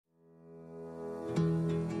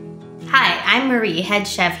I'm Marie, head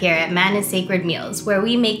chef here at MANNA Sacred Meals, where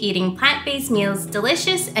we make eating plant-based meals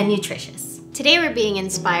delicious and nutritious. Today we're being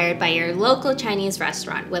inspired by your local Chinese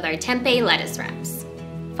restaurant with our tempeh lettuce wraps.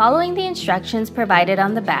 Following the instructions provided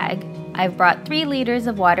on the bag, I've brought 3 liters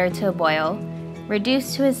of water to a boil,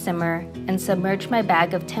 reduced to a simmer, and submerged my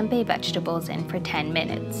bag of tempeh vegetables in for 10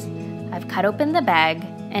 minutes. I've cut open the bag,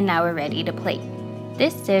 and now we're ready to plate.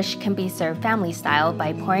 This dish can be served family style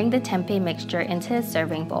by pouring the tempeh mixture into a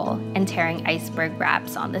serving bowl and tearing iceberg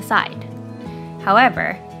wraps on the side.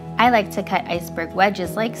 However, I like to cut iceberg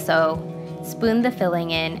wedges like so, spoon the filling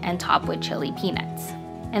in, and top with chili peanuts.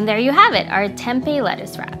 And there you have it, our tempeh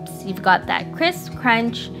lettuce wraps. You've got that crisp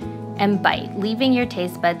crunch and bite, leaving your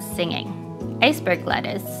taste buds singing. Iceberg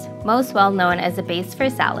lettuce, most well known as a base for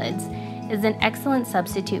salads, is an excellent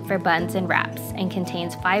substitute for buns and wraps and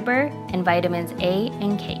contains fiber and vitamins A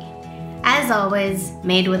and K. As always,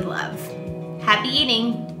 made with love. Happy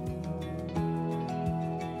eating!